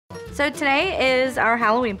So today is our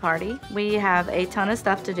Halloween party. We have a ton of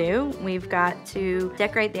stuff to do. We've got to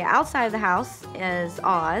decorate the outside of the house as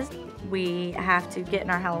Oz. We have to get in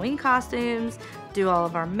our Halloween costumes, do all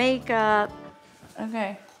of our makeup.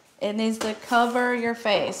 Okay, it needs to cover your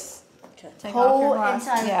face. Take off your mask.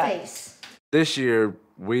 Inside the face. This year,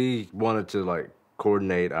 we wanted to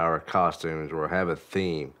coordinate our costumes or have a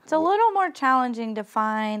theme. It's a little more challenging to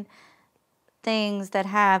find things that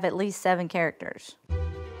have at least 7 characters.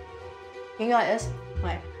 You can go like this.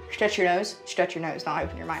 Like, stretch your nose, not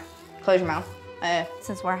open your mouth. Close your mouth.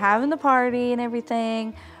 Since we're having the party and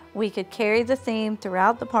everything, we could carry the theme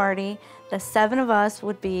throughout the party. The 7 of us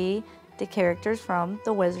would be the characters from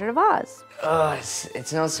The Wizard of Oz. Oh, it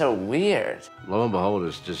sounds so weird. Lo and behold,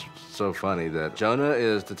 it's just so funny that Jonah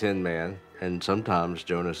is the Tin Man, and sometimes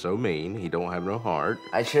Jonah's so mean, he don't have no heart.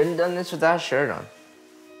 I should have done this without a shirt on.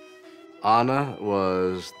 Anna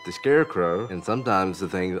was the Scarecrow, and sometimes the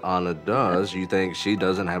things Anna does, you think she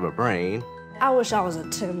doesn't have a brain. I wish I was a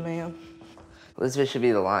Tin Man. Elizabeth should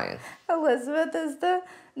be the lion. Elizabeth is the...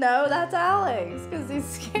 No, that's Alex, because he's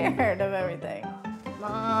scared of everything.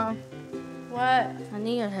 Mom, What? I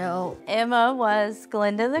need your help. Emma was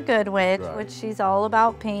Glinda the Good Witch, Right. which she's all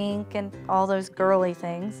about pink and all those girly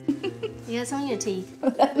things. You got some on your teeth.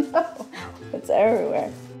 No, it's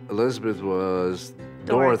everywhere. Elizabeth was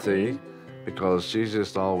Dorothy. Dorothy because she's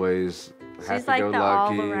just always She's like the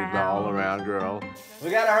happy-go-lucky, all-around. the all-around girl. We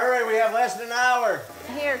gotta hurry, we have less than an hour.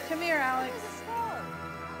 Here, come here, Alex.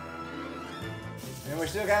 And we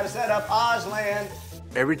still gotta set up Ozland.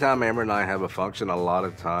 Every time Amber and I have a function, a lot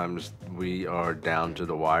of times we are down to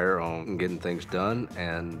the wire on getting things done,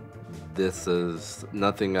 and this is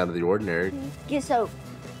nothing out of the ordinary. Get soap.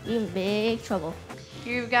 You in big trouble.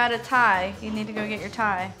 You've got a tie. You need to go get your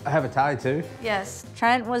tie. I have a tie too. Yes.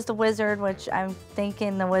 Trent was the wizard, which I'm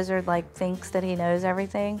thinking the wizard thinks that he knows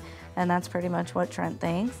everything, and that's pretty much what Trent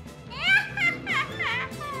thinks.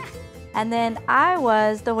 And then I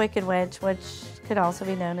was the Wicked Witch, which could also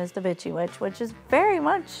be known as the Bitchy Witch, which is very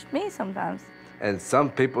much me sometimes. And some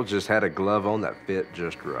people just had a glove on that fit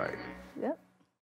just right.